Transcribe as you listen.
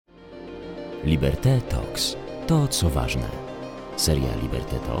Liberté Talks. To, co ważne. Seria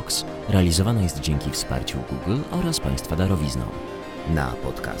Liberté Talks realizowana jest dzięki wsparciu Google oraz Państwa darowizną. Na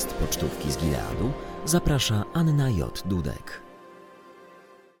podcast Pocztówki z Gileadu zaprasza Anna J. Dudek.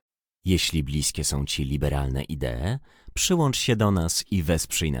 Jeśli bliskie są Ci liberalne idee, przyłącz się do nas i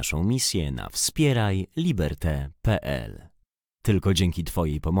wesprzyj naszą misję na wspierajliberte.pl. Tylko dzięki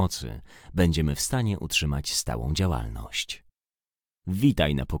Twojej pomocy będziemy w stanie utrzymać stałą działalność.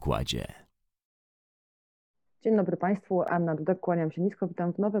 Witaj na pokładzie. Dzień dobry Państwu, Anna Dudek, kłaniam się nisko,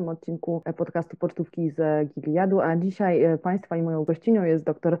 witam w nowym odcinku podcastu Pocztówki z Gileadu, a dzisiaj Państwa i moją gościnią jest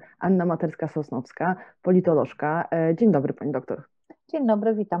dr Anna Materską-Sosnowska, politolożka. Dzień dobry Pani doktor. Dzień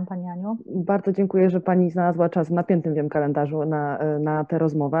dobry, witam Pani Aniu. Bardzo dziękuję, że Pani znalazła czas w napiętym, wiem, kalendarzu na tę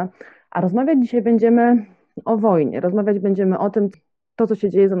rozmowę. A rozmawiać dzisiaj będziemy o wojnie, rozmawiać będziemy o tym, to co się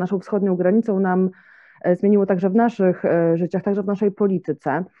dzieje za naszą wschodnią granicą nam zmieniło także w naszych życiach, także w naszej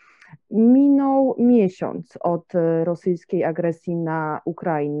polityce. Minął miesiąc od rosyjskiej agresji na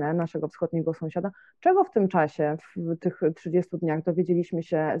Ukrainę, naszego wschodniego sąsiada. Czego w tym czasie, w tych 30 dniach dowiedzieliśmy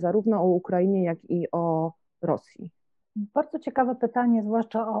się zarówno o Ukrainie, jak i o Rosji? Bardzo ciekawe pytanie,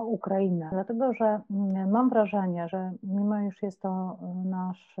 zwłaszcza o Ukrainę, dlatego że mam wrażenie, że mimo iż jest to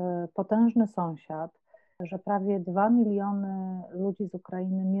nasz potężny sąsiad, że prawie 2 miliony ludzi z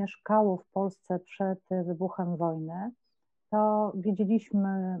Ukrainy mieszkało w Polsce przed wybuchem wojny, to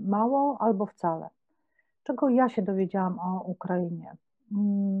wiedzieliśmy mało albo wcale. Czego ja się dowiedziałam o Ukrainie?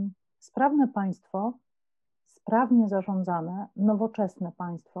 Sprawne państwo, sprawnie zarządzane, nowoczesne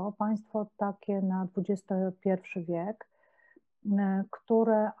państwo takie na XXI wiek,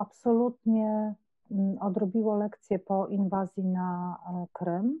 które absolutnie odrobiło lekcję po inwazji na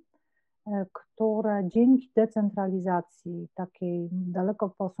Krym, które dzięki decentralizacji, takiej daleko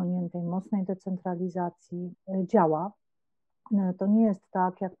posuniętej, mocnej decentralizacji działa. To nie jest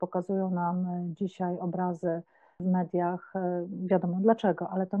tak, jak pokazują nam dzisiaj obrazy w mediach, wiadomo dlaczego,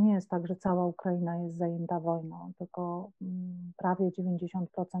 ale to nie jest tak, że cała Ukraina jest zajęta wojną, tylko prawie 90%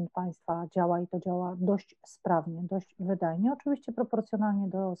 państwa działa i to działa dość sprawnie, dość wydajnie, oczywiście proporcjonalnie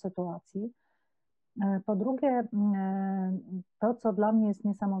do sytuacji. Po drugie, to co dla mnie jest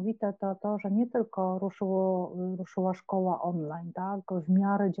niesamowite, to to, że nie tylko ruszyła szkoła online, tak? W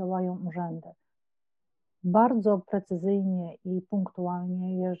miarę działają urzędy. Bardzo precyzyjnie i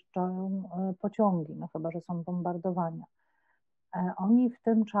punktualnie jeżdżą pociągi, no chyba że są bombardowania. Oni w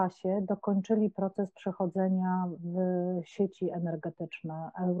tym czasie dokończyli proces przechodzenia w sieci energetyczne,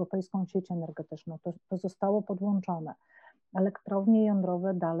 europejską sieć energetyczną. To zostało podłączone. Elektrownie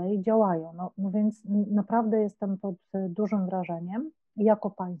jądrowe dalej działają. No więc naprawdę jestem pod dużym wrażeniem jako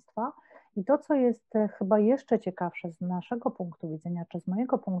państwa. I to, co jest chyba jeszcze ciekawsze z naszego punktu widzenia, czy z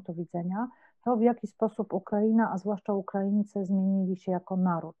mojego punktu widzenia, to w jaki sposób Ukraina, a zwłaszcza Ukraińcy zmienili się jako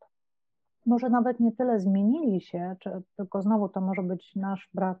naród. Może nawet nie tyle zmienili się, tylko znowu to może być nasz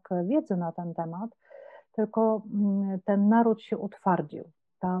brak wiedzy na ten temat, tylko ten naród się utwardził.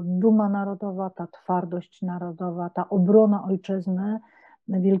 Ta duma narodowa, ta twardość narodowa, ta obrona ojczyzny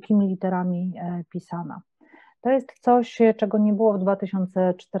wielkimi literami pisana. To jest coś, czego nie było w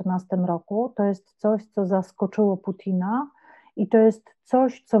 2014 roku, to jest coś, co zaskoczyło Putina i to jest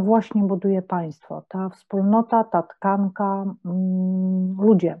coś, co właśnie buduje państwo. Ta wspólnota, ta tkanka,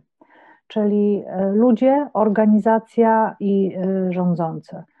 ludzie, czyli ludzie, organizacja i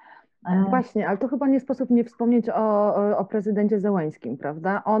rządzący. Właśnie, ale to chyba nie sposób nie wspomnieć o prezydencie Zełeńskim,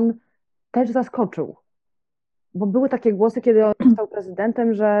 prawda? On też zaskoczył. Bo były takie głosy, kiedy on został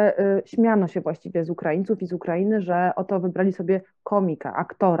prezydentem, że śmiano się właściwie z Ukraińców i z Ukrainy, że oto wybrali sobie komika,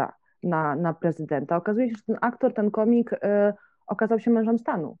 aktora na prezydenta. Okazuje się, że ten aktor, ten komik okazał się mężem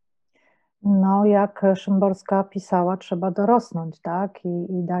stanu. No, jak Szymborska pisała, trzeba dorosnąć, tak?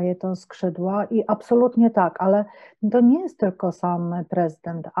 I daje to skrzydła i absolutnie tak, ale to nie jest tylko sam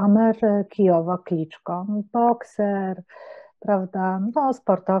prezydent. Amer Kijowa, Kliczko, bokser, prawda, no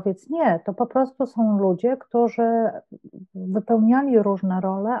sportowiec, nie, to po prostu są ludzie, którzy wypełniali różne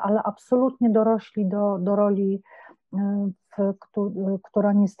role, ale absolutnie dorośli do roli,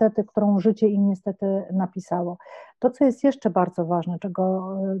 którą życie im niestety napisało. To, co jest jeszcze bardzo ważne,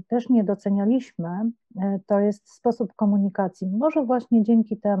 czego też nie docenialiśmy, to jest sposób komunikacji. Może właśnie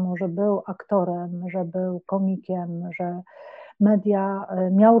dzięki temu, że był aktorem, że był komikiem, że media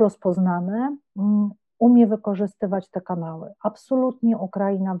miał rozpoznane, umie wykorzystywać te kanały. Absolutnie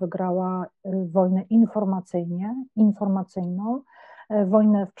Ukraina wygrała wojnę informacyjną,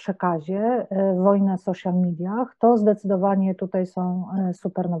 wojnę w przekazie, wojnę w social mediach. To zdecydowanie tutaj są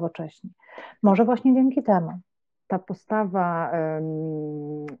super nowocześni. Może właśnie dzięki temu. ta postawa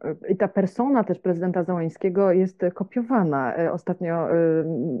i ta persona też prezydenta Zełańskiego jest kopiowana. Ostatnio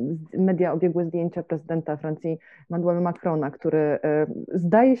media obiegły zdjęcia prezydenta Francji Emmanuela Macrona, który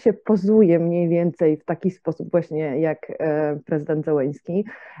zdaje się pozuje mniej więcej w taki sposób właśnie jak prezydent Zełański,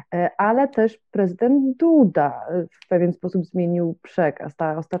 ale też prezydent Duda w pewien sposób zmienił przekaz.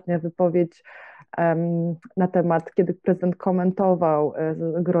 Ta ostatnia wypowiedź na temat, kiedy prezydent komentował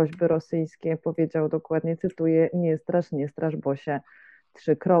groźby rosyjskie, powiedział dokładnie, cytuję, nie strasz, bo się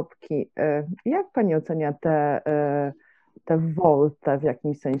 3 kropki. Jak pani ocenia tę woltę w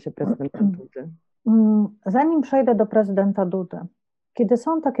jakimś sensie prezydenta Dudy? Zanim przejdę do prezydenta Dudy, kiedy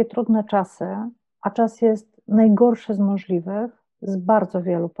są takie trudne czasy, a czas jest najgorszy z możliwych, z bardzo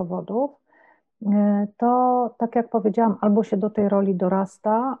wielu powodów, to tak jak powiedziałam, albo się do tej roli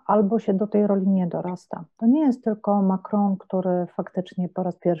dorasta, albo się do tej roli nie dorasta. To nie jest tylko Macron, który faktycznie po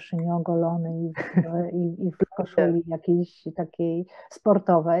raz pierwszy nieogolony i w koszuli jakiejś takiej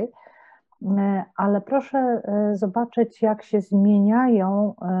sportowej, ale proszę zobaczyć, jak się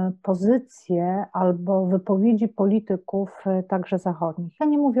zmieniają pozycje albo wypowiedzi polityków także zachodnich. Ja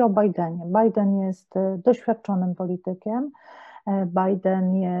nie mówię o Bidenie. Biden jest doświadczonym politykiem.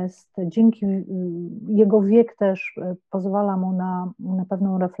 Biden jest, dzięki jego wiek też pozwala mu na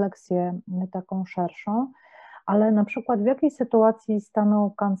pewną refleksję taką szerszą, ale na przykład w jakiej sytuacji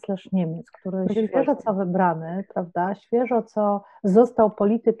stanął kanclerz Niemiec, który świeżo co wybrany, prawda, świeżo co został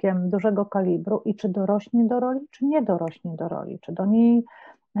politykiem dużego kalibru i czy dorośnie do roli, czy nie dorośnie do roli,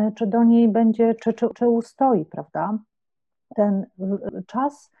 czy do niej będzie, czy ustoi, prawda. Ten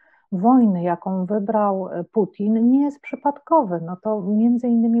czas wojny, jaką wybrał Putin, nie jest przypadkowy. No to między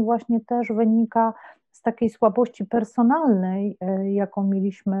innymi właśnie też wynika z takiej słabości personalnej, jaką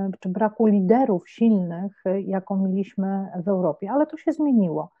mieliśmy, czy braku liderów silnych, jaką mieliśmy w Europie, ale to się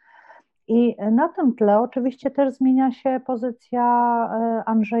zmieniło. I na tym tle oczywiście też zmienia się pozycja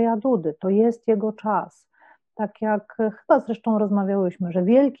Andrzeja Dudy. To jest jego czas. Tak jak chyba zresztą rozmawiałyśmy, że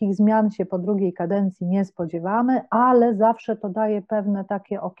wielkich zmian się po drugiej kadencji nie spodziewamy, ale zawsze to daje pewne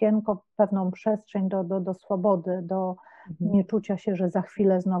takie okienko, pewną przestrzeń do swobody, do nieczucia się, że za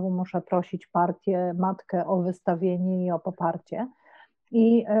chwilę znowu muszę prosić partię, matkę o wystawienie i o poparcie.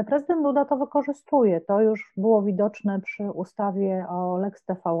 I prezydent Duda to wykorzystuje. To już było widoczne przy ustawie o Lex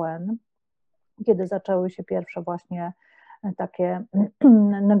TVN, kiedy zaczęły się pierwsze właśnie takie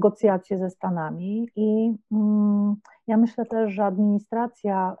negocjacje ze Stanami i ja myślę też, że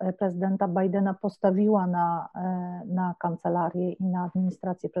administracja prezydenta Bidena postawiła na kancelarię i na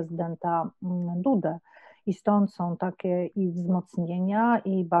administrację prezydenta Dudę i stąd są takie i wzmocnienia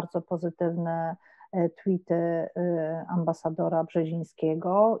i bardzo pozytywne tweety ambasadora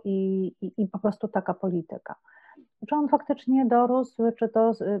Brzezińskiego i po prostu taka polityka. Czy on faktycznie dorósł, czy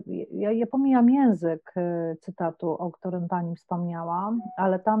to, ja pomijam język cytatu, o którym pani wspomniała,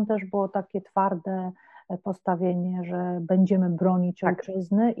 ale tam też było takie twarde postawienie, że będziemy bronić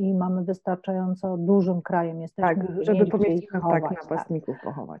ojczyzny i mamy wystarczająco dużym krajem, jesteśmy, tak, żeby pomieścić chować, napastników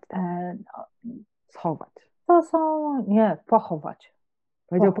pochować. Tak. Schować. To są, nie, pochować.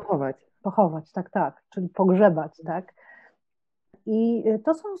 Powiedział pochować. Pochować, tak, czyli pogrzebać, tak. I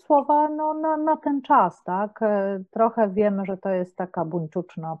to są słowa na ten czas, tak? Trochę wiemy, że to jest taka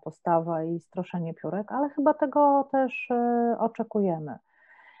buńczuczna postawa i stroszenie piórek, ale chyba tego też oczekujemy.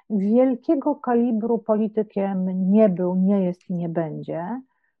 Wielkiego kalibru politykiem nie był, nie jest i nie będzie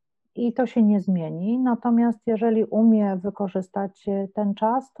i to się nie zmieni, natomiast jeżeli umie wykorzystać ten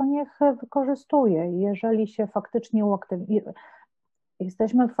czas, to niech wykorzystuje. Jeżeli się faktycznie uaktywni.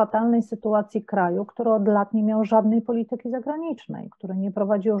 Jesteśmy w fatalnej sytuacji kraju, który od lat nie miał żadnej polityki zagranicznej, który nie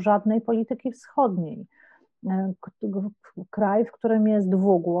prowadził żadnej polityki wschodniej. Kraj, w którym jest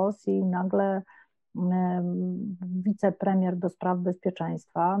dwugłos i nagle wicepremier do spraw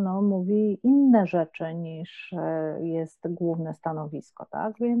bezpieczeństwa mówi inne rzeczy niż jest główne stanowisko,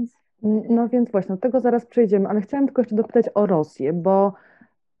 tak? Więc właśnie, do tego zaraz przejdziemy, ale chciałam tylko jeszcze dopytać o Rosję, bo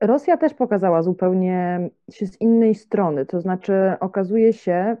Rosja też pokazała zupełnie się z innej strony, to znaczy okazuje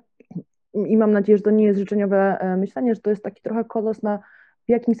się, i mam nadzieję, że to nie jest życzeniowe myślenie, że to jest taki trochę kolos w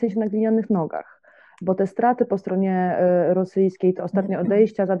jakimś sensie na glinianych nogach, bo te straty po stronie rosyjskiej, te ostatnie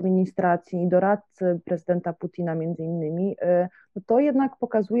odejścia z administracji, doradcy prezydenta Putina między innymi, to jednak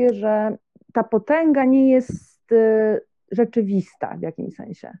pokazuje, że ta potęga nie jest rzeczywista w jakimś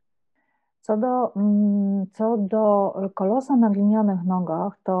sensie. Co do kolosa na glinianych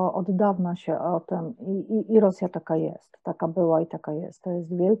nogach, to od dawna się o tym i Rosja taka jest, taka była i taka jest. To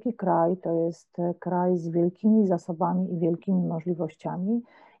jest wielki kraj, to jest kraj z wielkimi zasobami i wielkimi możliwościami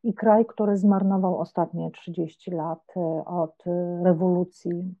i kraj, który zmarnował ostatnie 30 lat od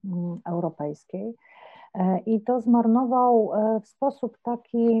rewolucji europejskiej. I to zmarnował w sposób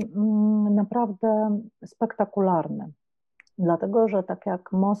taki naprawdę spektakularny. Dlatego, że tak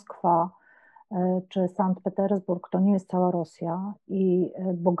jak Moskwa czy Sankt Petersburg to nie jest cała Rosja i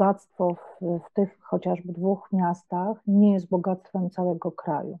bogactwo w tych chociażby dwóch miastach nie jest bogactwem całego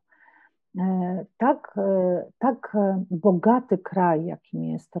kraju. Tak bogaty kraj, jakim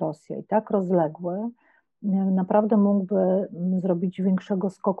jest Rosja i tak rozległy, naprawdę mógłby zrobić większego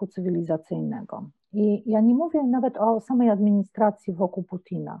skoku cywilizacyjnego. I ja nie mówię nawet o samej administracji wokół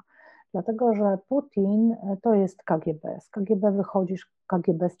Putina, dlatego że Putin to jest KGB. Z KGB wychodzisz,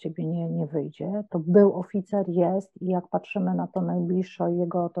 KGB z ciebie nie wyjdzie. To był oficer, jest i jak patrzymy na to najbliższe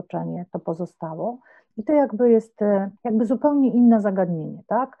jego otoczenie, to pozostało. I to jest zupełnie inne zagadnienie,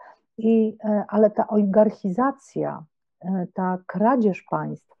 tak? Ale ta oligarchizacja, ta kradzież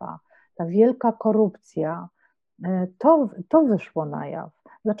państwa, ta wielka korupcja, to wyszło na jaw.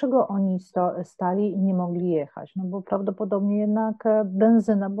 Dlaczego oni stali i nie mogli jechać? No bo prawdopodobnie jednak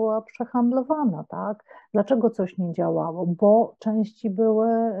benzyna była przehandlowana, tak? Dlaczego coś nie działało? Bo części były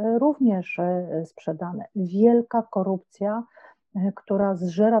również sprzedane. Wielka korupcja, która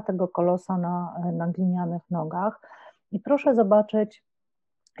zżera tego kolosa na glinianych nogach. I proszę zobaczyć,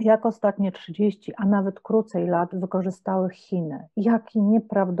 jak ostatnie 30, a nawet krócej lat wykorzystały Chiny. Jaki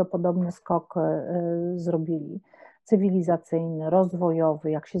nieprawdopodobny skok zrobili. Cywilizacyjny,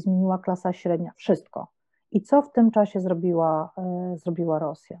 rozwojowy, jak się zmieniła klasa średnia, wszystko. I co w tym czasie zrobiła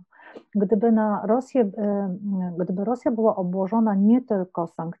Rosja? Gdyby Rosja była obłożona nie tylko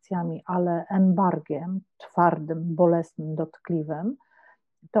sankcjami, ale embargiem twardym, bolesnym, dotkliwym,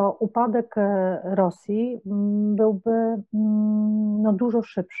 to upadek Rosji byłby dużo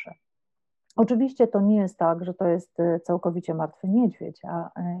szybszy. Oczywiście to nie jest tak, że to jest całkowicie martwy niedźwiedź,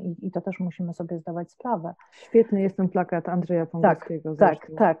 i to też musimy sobie zdawać sprawę. Świetny jest ten plakat Andrzeja Pągowskiego.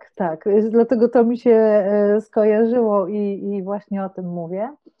 Tak. Dlatego to mi się skojarzyło i właśnie o tym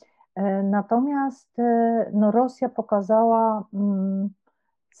mówię. Natomiast Rosja pokazała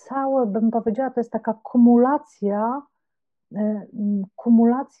bym powiedziała, to jest taka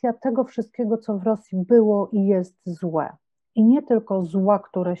kumulacja tego wszystkiego, co w Rosji było i jest złe. I nie tylko zła,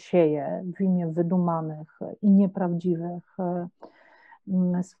 które sieje w imię wydumanych i nieprawdziwych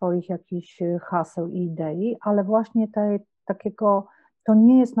swoich jakichś haseł i idei, ale właśnie to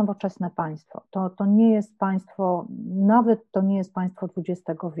nie jest nowoczesne państwo. To nie jest państwo, nawet to nie jest państwo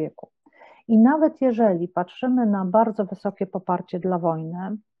XX wieku. I nawet jeżeli patrzymy na bardzo wysokie poparcie dla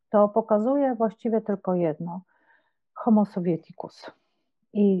wojny, to pokazuje właściwie tylko jedno: homo sovieticus.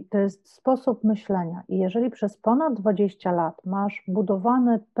 I to jest sposób myślenia. I jeżeli przez ponad 20 lat masz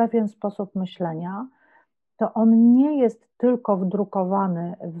budowany pewien sposób myślenia, to on nie jest tylko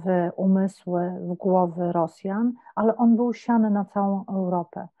wdrukowany w umysły, w głowy Rosjan, ale on był siany na całą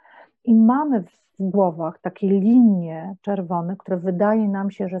Europę. I mamy w głowach takie linie czerwone, które wydaje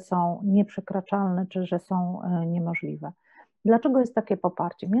nam się, że są nieprzekraczalne, czy że są niemożliwe. Dlaczego jest takie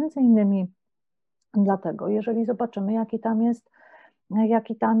poparcie? Między innymi dlatego, jeżeli zobaczymy,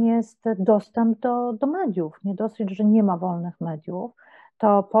 jaki tam jest dostęp do mediów. Nie dosyć, że nie ma wolnych mediów,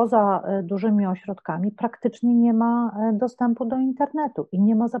 to poza dużymi ośrodkami praktycznie nie ma dostępu do internetu i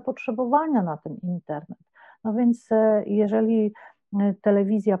nie ma zapotrzebowania na ten internet. No więc jeżeli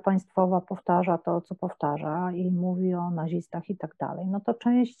telewizja państwowa powtarza to, co powtarza i mówi o nazistach i tak dalej, no to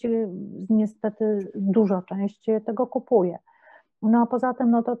niestety duża część tego kupuje. No a poza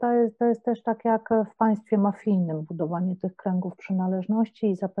tym to jest też tak jak w państwie mafijnym, budowanie tych kręgów przynależności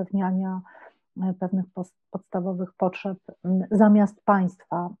i zapewniania pewnych podstawowych potrzeb zamiast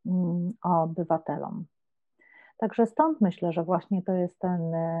państwa obywatelom. Także stąd myślę, że właśnie to jest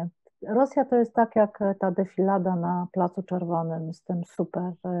Rosja to jest tak jak ta defilada na Placu Czerwonym z tym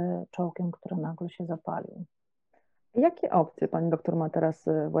super czołgiem, który nagle się zapalił. Jakie opcje pani doktor ma teraz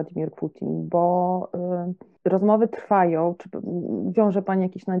Władimir Putin? Bo rozmowy trwają. Czy wiąże pani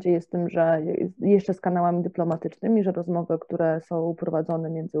jakieś nadzieje z tym, że jeszcze z kanałami dyplomatycznymi, że rozmowy, które są prowadzone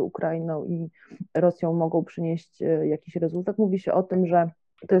między Ukrainą i Rosją, mogą przynieść jakiś rezultat? Mówi się o tym, że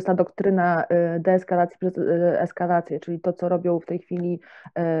to jest ta doktryna deeskalacji przez eskalację, czyli to, co robią w tej chwili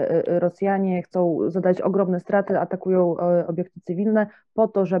Rosjanie, chcą zadać ogromne straty, atakują obiekty cywilne po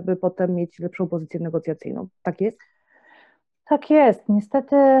to, żeby potem mieć lepszą pozycję negocjacyjną. Tak jest? Tak jest.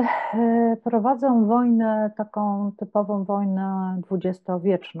 Niestety prowadzą wojnę, taką typową wojnę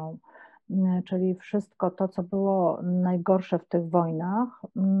dwudziestowieczną, czyli wszystko to, co było najgorsze w tych wojnach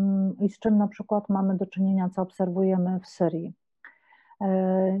i z czym na przykład mamy do czynienia, co obserwujemy w Syrii.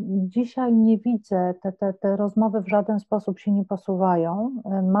 Dzisiaj nie widzę, te rozmowy w żaden sposób się nie posuwają.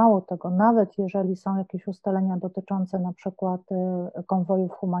 Mało tego, nawet jeżeli są jakieś ustalenia dotyczące na przykład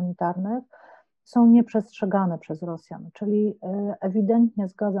konwojów humanitarnych, są nieprzestrzegane przez Rosjan. Czyli ewidentnie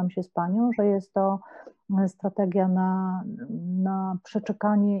zgadzam się z Panią, że jest to strategia na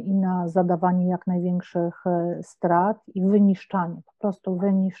przeczekanie i na zadawanie jak największych strat i wyniszczanie, po prostu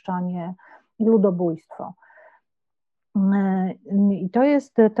wyniszczanie i ludobójstwo. I to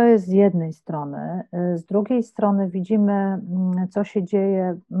jest z jednej strony. Z drugiej strony widzimy, co się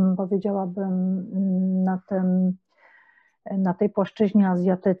dzieje, powiedziałabym, na tej płaszczyźnie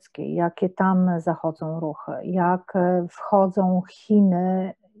azjatyckiej, jakie tam zachodzą ruchy, jak wchodzą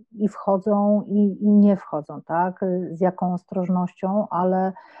Chiny i wchodzą i nie wchodzą, tak? Z jaką ostrożnością,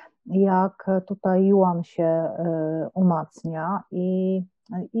 ale jak tutaj juan się umacnia i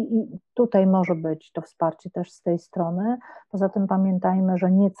tutaj może być to wsparcie też z tej strony. Poza tym pamiętajmy,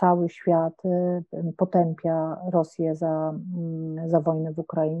 że nie cały świat potępia Rosję za wojnę w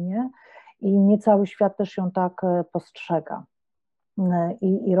Ukrainie i nie cały świat też ją tak postrzega.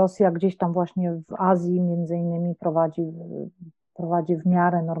 I Rosja gdzieś tam właśnie w Azji między innymi prowadzi w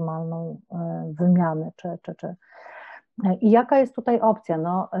miarę normalną wymianę. I jaka jest tutaj opcja?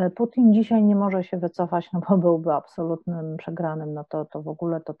 No, Putin dzisiaj nie może się wycofać, no bo byłby absolutnym przegranym, no to w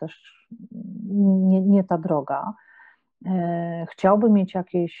ogóle to też nie ta droga. Chciałby mieć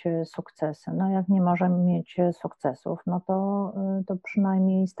jakieś sukcesy, no jak nie może mieć sukcesów, no to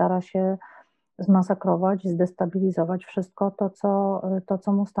przynajmniej stara się zmasakrować, zdestabilizować wszystko to,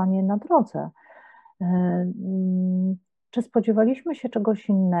 co mu stanie na drodze. Czy spodziewaliśmy się czegoś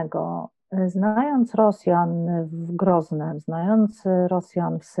innego? Znając Rosjan w Groznem, znając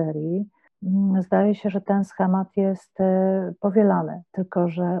Rosjan w Syrii, zdaje się, że ten schemat jest powielany, tylko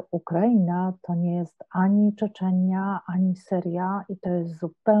że Ukraina to nie jest ani Czeczenia, ani Syria i to jest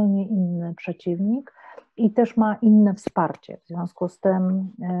zupełnie inny przeciwnik i też ma inne wsparcie. W związku z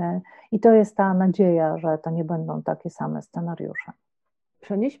tym i to jest ta nadzieja, że to nie będą takie same scenariusze.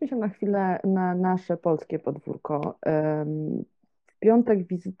 Przenieśmy się na chwilę na nasze polskie podwórko. W piątek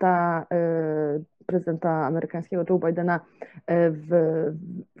wizyta prezydenta amerykańskiego Joe Bidena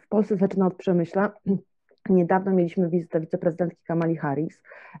w Polsce zaczyna od Przemyśla. Niedawno mieliśmy wizytę wiceprezydentki Kamali Harris.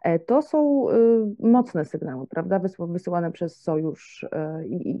 To są mocne sygnały, prawda, wysyłane przez Sojusz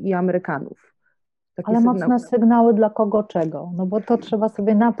i Amerykanów. Ale mocne sygnały dla kogo, czego? No bo to trzeba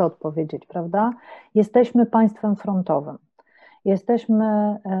sobie na to odpowiedzieć, prawda? Jesteśmy państwem frontowym.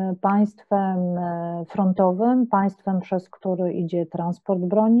 Jesteśmy państwem frontowym, państwem, przez który idzie transport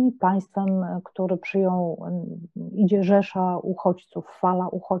broni, państwem, który idzie rzesza uchodźców, fala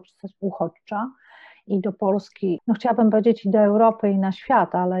uchodźcza i do Polski, no chciałabym powiedzieć i do Europy i na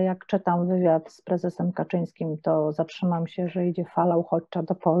świat, ale jak czytam wywiad z prezesem Kaczyńskim, to zatrzymam się, że idzie fala uchodźcza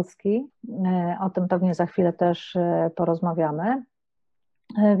do Polski. O tym pewnie za chwilę też porozmawiamy.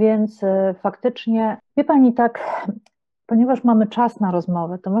 Więc faktycznie, wie Pani, tak, ponieważ mamy czas na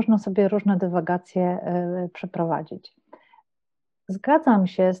rozmowę, to można sobie różne dywagacje przeprowadzić. Zgadzam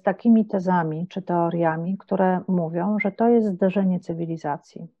się z takimi tezami czy teoriami, które mówią, że to jest zderzenie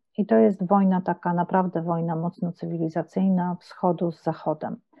cywilizacji. I to jest wojna taka naprawdę wojna mocno cywilizacyjna wschodu z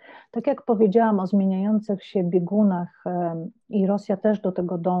zachodem. Tak jak powiedziałam o zmieniających się biegunach i Rosja też do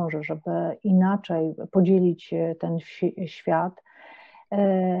tego dąży, żeby inaczej podzielić ten świat,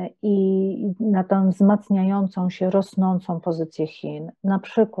 i na tę wzmacniającą się, rosnącą pozycję Chin. Na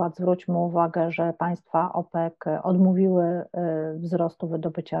przykład zwróćmy uwagę, że państwa OPEC odmówiły wzrostu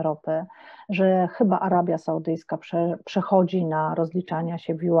wydobycia ropy, że chyba Arabia Saudyjska przechodzi na rozliczania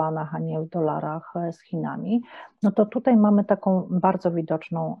się w juanach, a nie w dolarach z Chinami. No to tutaj mamy taką bardzo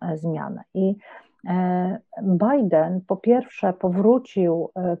widoczną zmianę. I Biden po pierwsze powrócił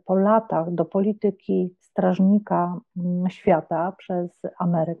po latach do polityki strażnika świata przez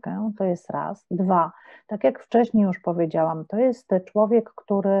Amerykę, to jest raz. Dwa, tak jak wcześniej już powiedziałam, to jest człowiek,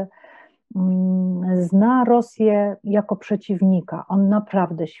 który zna Rosję jako przeciwnika. On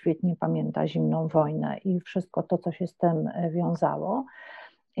naprawdę świetnie pamięta zimną wojnę i wszystko to, co się z tym wiązało.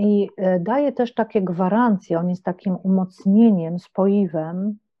 I daje też takie gwarancje, on jest takim umocnieniem,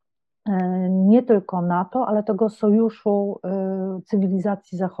 spoiwem nie tylko NATO, ale tego sojuszu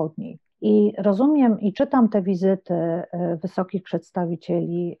cywilizacji zachodniej. I rozumiem i czytam te wizyty wysokich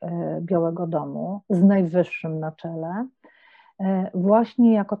przedstawicieli Białego Domu z najwyższym na czele,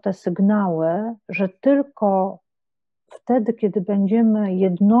 właśnie jako te sygnały, że tylko wtedy, kiedy będziemy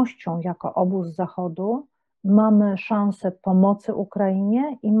jednością jako obóz Zachodu, mamy szansę pomocy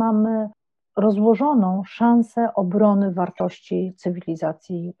Ukrainie i mamy rozłożoną szansę obrony wartości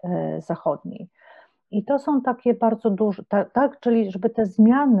cywilizacji zachodniej. I to są takie bardzo duże, tak, czyli żeby te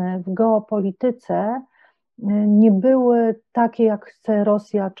zmiany w geopolityce nie były takie, jak chce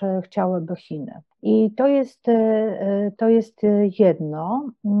Rosja, czy chciałyby Chiny. I to jest jedno.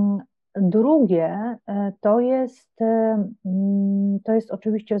 Drugie to jest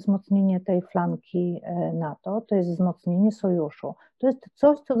oczywiście wzmocnienie tej flanki NATO, to jest wzmocnienie sojuszu. To jest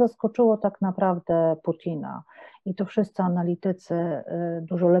coś, co zaskoczyło tak naprawdę Putina. I to wszyscy analitycy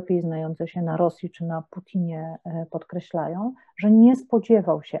dużo lepiej znający się na Rosji czy na Putinie podkreślają, że nie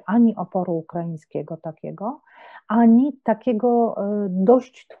spodziewał się ani oporu ukraińskiego takiego, ani takiego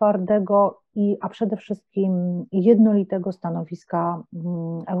dość twardego a przede wszystkim jednolitego stanowiska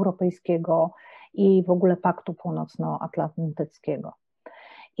europejskiego i w ogóle Paktu Północnoatlantyckiego.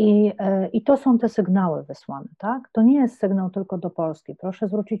 I to są te sygnały wysłane, tak? To nie jest sygnał tylko do Polski. Proszę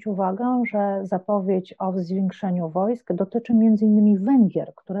zwrócić uwagę, że zapowiedź o zwiększeniu wojsk dotyczy między innymi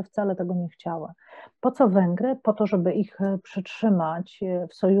Węgier, które wcale tego nie chciały. Po co Węgry? Po to, żeby ich przytrzymać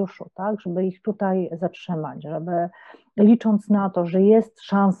w sojuszu, tak? Żeby ich tutaj zatrzymać, żeby licząc na to, że jest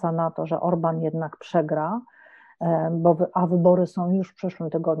szansa na to, że Orban jednak przegra, a wybory są już w przyszłym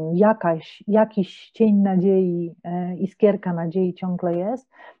tygodniu, jakiś cień nadziei, iskierka nadziei ciągle jest,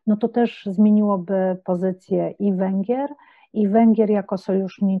 no to też zmieniłoby pozycję i Węgier jako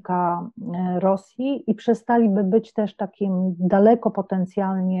sojusznika Rosji i przestaliby być też takim daleko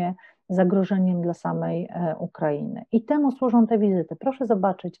potencjalnie zagrożeniem dla samej Ukrainy. I temu służą te wizyty. Proszę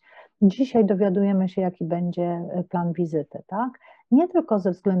zobaczyć, dzisiaj dowiadujemy się, jaki będzie plan wizyty, tak? Nie tylko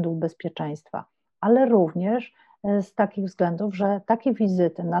ze względów bezpieczeństwa, ale również z takich względów, że takie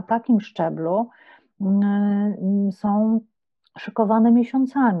wizyty na takim szczeblu są szykowane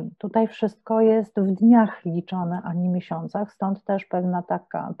miesiącami. Tutaj wszystko jest w dniach liczone, a nie miesiącach, stąd też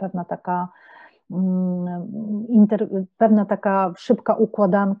pewna taka szybka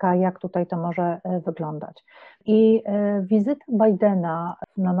układanka, jak tutaj to może wyglądać. I wizyta Bidena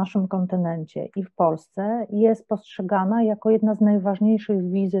na naszym kontynencie i w Polsce jest postrzegana jako jedna z najważniejszych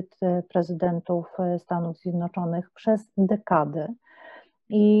wizyt prezydentów Stanów Zjednoczonych przez dekady.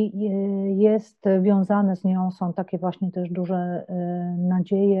 I jest wiązane z nią, są takie właśnie też duże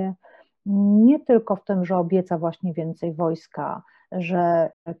nadzieje, nie tylko w tym, że obieca właśnie więcej wojska,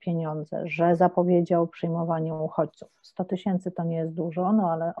 że pieniądze, że zapowiedział przyjmowanie uchodźców. 100 000 to nie jest dużo,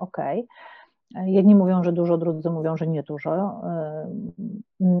 no ale okej. Jedni mówią, że dużo, drudzy mówią, że nie dużo,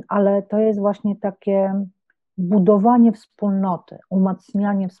 ale to jest właśnie takie budowanie wspólnoty,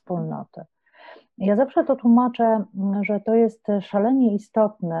 umacnianie wspólnoty. Ja zawsze to tłumaczę, że to jest szalenie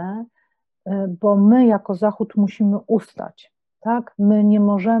istotne, bo my jako Zachód musimy ustać, tak? My nie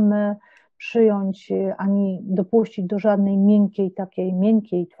możemy przyjąć ani dopuścić do żadnej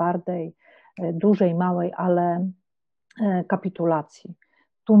miękkiej, twardej, dużej, małej, ale kapitulacji.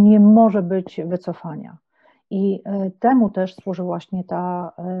 Tu nie może być wycofania. I temu też służy właśnie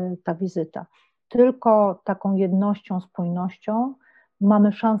ta wizyta. Tylko taką jednością, spójnością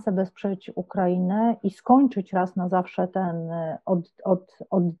mamy szansę wesprzeć Ukrainę i skończyć raz na zawsze ten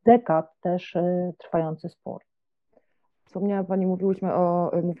od dekad też trwający spór. Wspomniała Pani,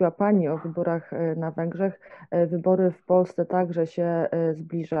 mówiła Pani o wyborach na Węgrzech. Wybory w Polsce także się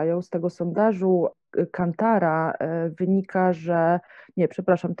zbliżają. Z tego sondażu Kantara wynika,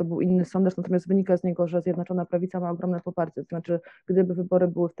 to był inny sondaż, natomiast wynika z niego, że Zjednoczona Prawica ma ogromne poparcie. To znaczy, gdyby wybory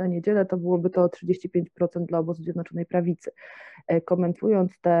były w tę niedzielę, to byłoby to 35% dla obozu Zjednoczonej Prawicy.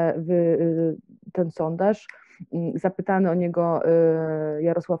 Komentując ten sondaż, zapytany o niego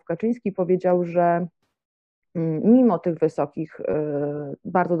Jarosław Kaczyński powiedział, że mimo tych wysokich,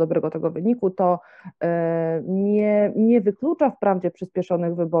 bardzo dobrego tego wyniku, to nie wyklucza wprawdzie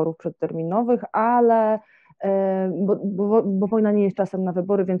przyspieszonych wyborów przedterminowych, ale bo wojna nie jest czasem na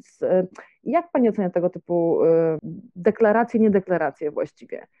wybory, więc jak Pani ocenia tego typu deklaracje, niedeklaracje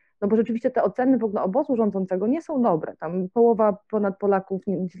właściwie? No bo rzeczywiście te oceny w ogóle obozu rządzącego nie są dobre. Tam połowa ponad Polaków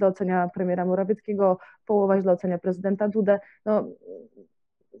źle ocenia premiera Morawieckiego, połowa źle ocenia prezydenta Dudę. No,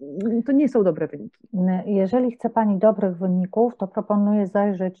 to nie są dobre wyniki. Jeżeli chce Pani dobrych wyników, to proponuję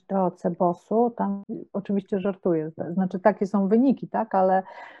zajrzeć do CBOS-u. Tam oczywiście żartuję, znaczy takie są wyniki, tak, ale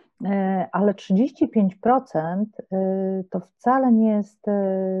 35% to wcale nie jest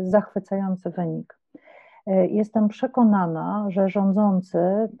zachwycający wynik. Jestem przekonana, że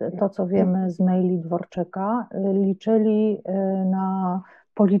rządzący, to co wiemy z maili Dworczyka, liczyli na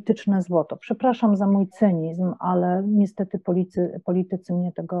polityczne złoto. Przepraszam za mój cynizm, ale niestety politycy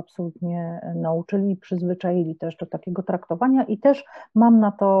mnie tego absolutnie nauczyli i przyzwyczaili też do takiego traktowania i też mam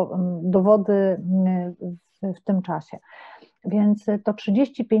na to dowody w tym czasie. Więc to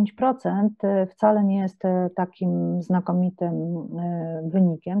 35% wcale nie jest takim znakomitym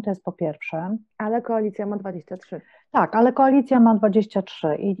wynikiem, to jest po pierwsze. Ale koalicja ma 23. Tak, ale koalicja ma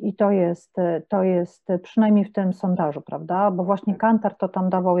 23 i to jest przynajmniej w tym sondażu, prawda? Bo właśnie Kantar to tam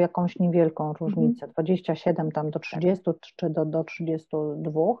dawał jakąś niewielką różnicę, 27 tam do 30 czy do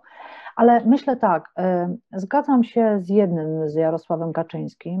 32, ale myślę tak, zgadzam się z jednym, z Jarosławem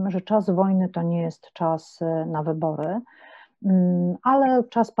Kaczyńskim, że czas wojny to nie jest czas na wybory, ale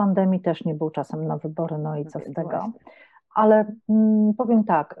czas pandemii też nie był czasem na wybory, no i co z tego. Właśnie. Ale powiem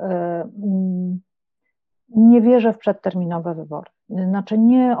tak, nie wierzę w przedterminowe wybory, znaczy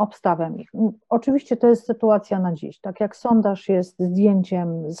nie obstawiam ich. Oczywiście to jest sytuacja na dziś, tak jak sondaż jest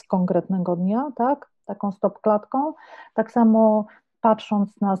zdjęciem z konkretnego dnia, tak, taką stopklatką, tak samo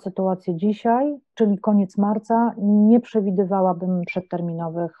patrząc na sytuację dzisiaj, czyli koniec marca, nie przewidywałabym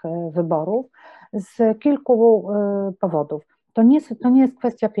przedterminowych wyborów z kilku powodów. To nie jest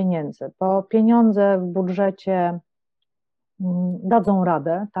kwestia pieniędzy, bo pieniądze w budżecie dadzą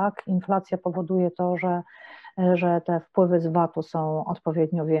radę, tak? Inflacja powoduje to, że te wpływy z VAT-u są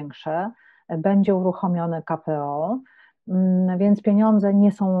odpowiednio większe, będzie uruchomione KPO, więc pieniądze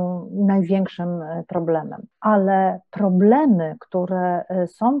nie są największym problemem, ale problemy, które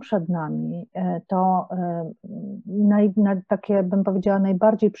są przed nami, to takie, bym powiedziała,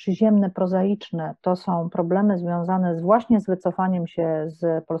 najbardziej przyziemne, prozaiczne, to są problemy związane właśnie z wycofaniem się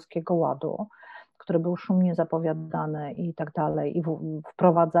z Polskiego Ładu, który był szumnie zapowiadany i tak dalej, i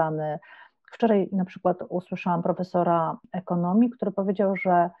wprowadzany. Wczoraj na przykład usłyszałam profesora ekonomii, który powiedział,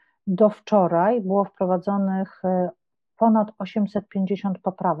 że do wczoraj było wprowadzonych ponad 850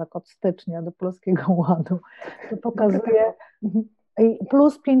 poprawek od stycznia do Polskiego Ładu. To pokazuje,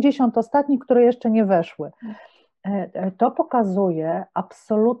 plus 50 ostatnich, które jeszcze nie weszły. To pokazuje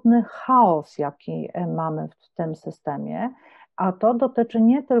absolutny chaos, jaki mamy w tym systemie, a to dotyczy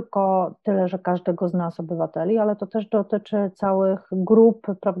nie tylko tyle, że każdego z nas obywateli, ale to też dotyczy całych grup,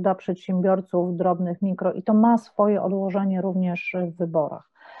 prawda, przedsiębiorców, drobnych, mikro i to ma swoje odłożenie również w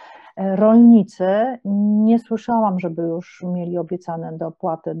wyborach. Rolnicy, nie słyszałam, żeby już mieli obiecane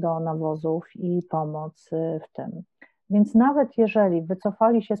dopłaty do nawozów i pomoc w tym. Więc nawet jeżeli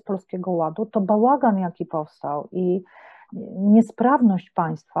wycofali się z Polskiego Ładu, to bałagan, jaki powstał i niesprawność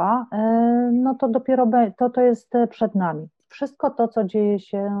państwa, no to dopiero to jest przed nami. Wszystko to, co dzieje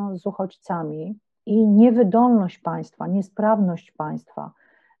się z uchodźcami i niewydolność państwa, niesprawność państwa,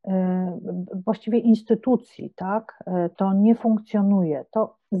 właściwie instytucji, tak, to nie funkcjonuje.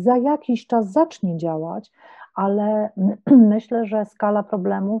 To za jakiś czas zacznie działać, ale myślę, że skala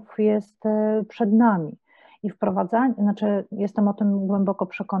problemów jest przed nami. I wprowadzanie, znaczy jestem o tym głęboko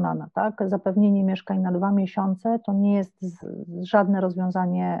przekonana, tak? Zapewnienie mieszkań na 2 miesiące to nie jest żadne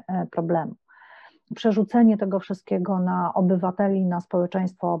rozwiązanie problemu. Przerzucenie tego wszystkiego na obywateli, na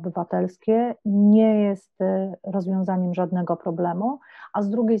społeczeństwo obywatelskie nie jest rozwiązaniem żadnego problemu, a z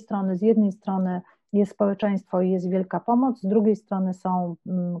drugiej strony, z jednej strony jest społeczeństwo i jest wielka pomoc, z drugiej strony są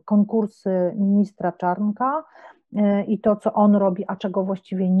konkursy ministra Czarnka i to, co on robi, a czego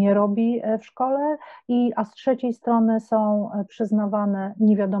właściwie nie robi w szkole, a z trzeciej strony są przyznawane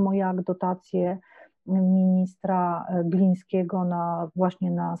nie wiadomo jak dotacje ministra Glińskiego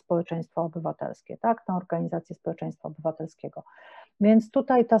właśnie na społeczeństwo obywatelskie, tak, na organizację społeczeństwa obywatelskiego. Więc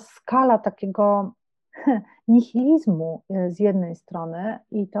tutaj ta skala takiego nihilizmu z jednej strony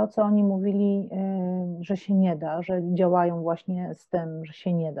i to, co oni mówili, że się nie da, że działają właśnie z tym, że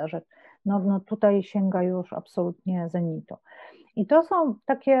się nie da, że no tutaj sięga już absolutnie zenitu. I to są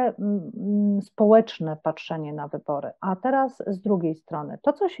takie społeczne patrzenie na wybory. A teraz z drugiej strony,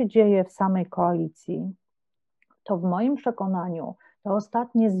 to co się dzieje w samej koalicji, to w moim przekonaniu te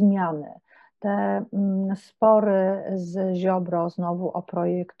ostatnie zmiany, te spory z Ziobro znowu o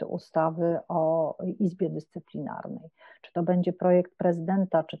projekt ustawy o Izbie Dyscyplinarnej, czy to będzie projekt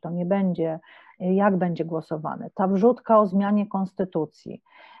prezydenta, czy to nie będzie, jak będzie głosowany, ta wrzutka o zmianie konstytucji,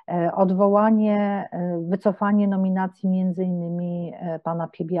 odwołanie, wycofanie nominacji między innymi pana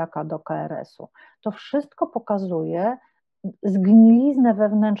Piebiaka do KRS-u, to wszystko pokazuje zgniliznę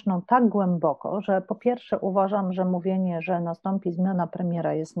wewnętrzną tak głęboko, że po pierwsze uważam, że mówienie, że nastąpi zmiana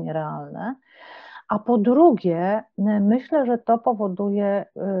premiera jest nierealne, a po drugie myślę, że to powoduje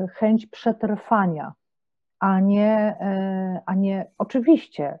chęć przetrwania, a nie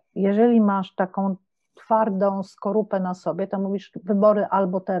oczywiście, jeżeli masz taką twardą skorupę na sobie, to mówisz wybory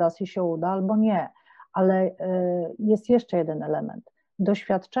albo teraz i się uda, albo nie, ale jest jeszcze jeden element.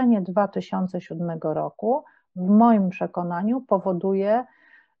 Doświadczenie 2007 roku w moim przekonaniu powoduje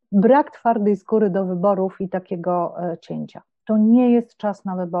brak twardej skóry do wyborów i takiego cięcia. to nie jest czas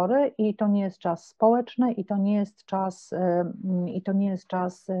na wybory i to nie jest czas społeczny i to nie jest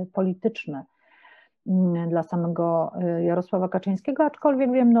czas polityczny dla samego Jarosława Kaczyńskiego,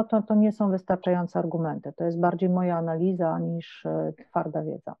 aczkolwiek wiem, no to nie są wystarczające argumenty. To jest bardziej moja analiza niż twarda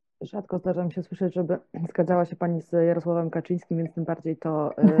wiedza. Rzadko zdarza mi się słyszeć, żeby zgadzała się Pani z Jarosławem Kaczyńskim, więc tym bardziej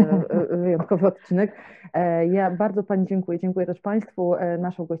to wyjątkowy odcinek. Ja bardzo Pani dziękuję. Dziękuję też Państwu.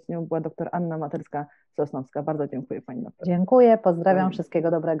 Naszą gościnią była dr Anna Materska-Sosnowska. Bardzo dziękuję Pani doktor. Dziękuję, pozdrawiam,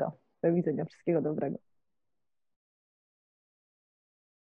 wszystkiego dobrego. Do widzenia, wszystkiego dobrego.